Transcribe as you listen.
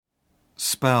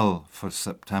spell for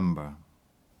September.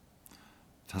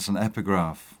 It has an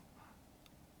epigraph.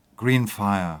 Green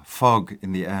fire, fog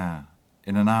in the air.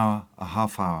 In an hour, a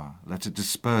half hour, let it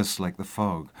disperse like the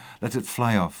fog. Let it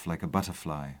fly off like a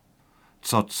butterfly.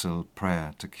 Tzotzil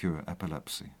prayer to cure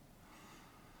epilepsy.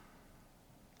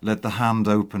 Let the hand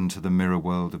open to the mirror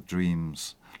world of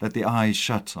dreams. Let the eye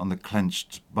shut on the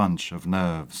clenched bunch of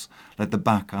nerves. Let the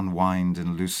back unwind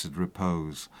in lucid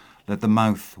repose. Let the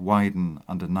mouth widen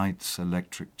under night's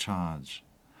electric charge.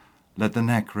 Let the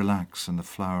neck relax in the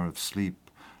flower of sleep.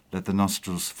 Let the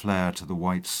nostrils flare to the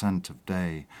white scent of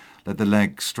day. Let the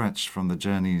leg stretch from the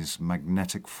journey's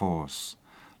magnetic force.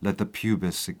 Let the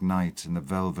pubis ignite in the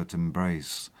velvet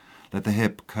embrace. Let the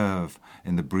hip curve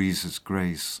in the breeze's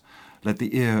grace. Let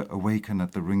the ear awaken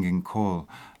at the ringing call.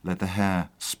 Let the hair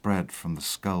spread from the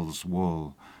skull's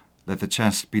wall. Let the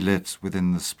chest be lit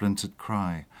within the splintered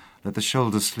cry. Let the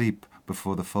shoulder sleep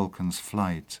before the falcon's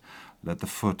flight. Let the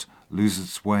foot lose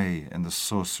its way in the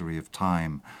sorcery of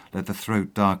time. Let the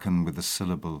throat darken with the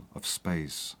syllable of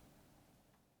space.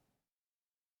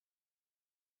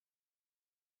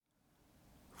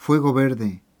 Fuego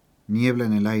verde, niebla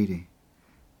en el aire,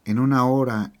 en una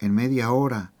hora, en media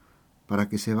hora, para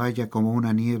que se vaya como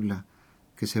una niebla,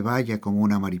 que se vaya como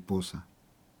una mariposa.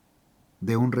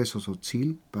 De un rezo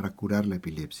tzotzil para curar la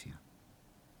epilepsia.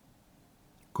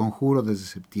 Conjuro desde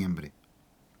septiembre.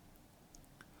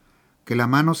 Que la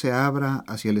mano se abra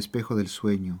hacia el espejo del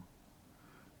sueño,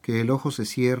 que el ojo se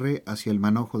cierre hacia el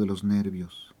manojo de los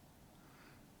nervios,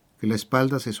 que la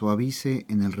espalda se suavice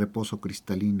en el reposo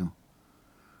cristalino,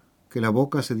 que la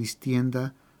boca se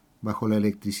distienda bajo la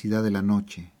electricidad de la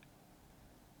noche,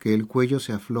 que el cuello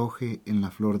se afloje en la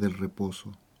flor del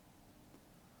reposo,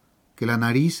 que la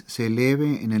nariz se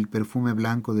eleve en el perfume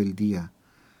blanco del día,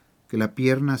 que la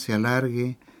pierna se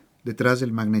alargue detrás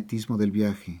del magnetismo del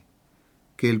viaje,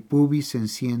 que el pubis se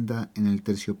encienda en el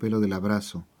terciopelo del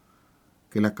abrazo,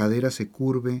 que la cadera se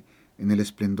curve en el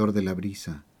esplendor de la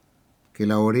brisa, que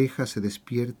la oreja se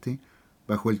despierte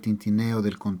bajo el tintineo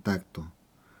del contacto,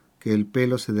 que el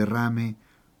pelo se derrame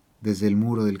desde el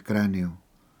muro del cráneo,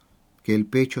 que el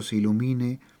pecho se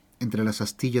ilumine entre las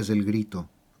astillas del grito,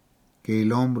 que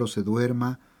el hombro se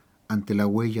duerma ante la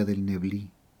huella del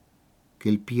neblí, que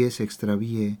el pie se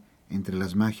extravíe entre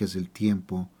las magias del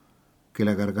tiempo, que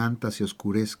la garganta se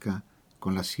oscurezca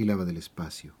con la sílaba del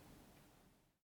espacio.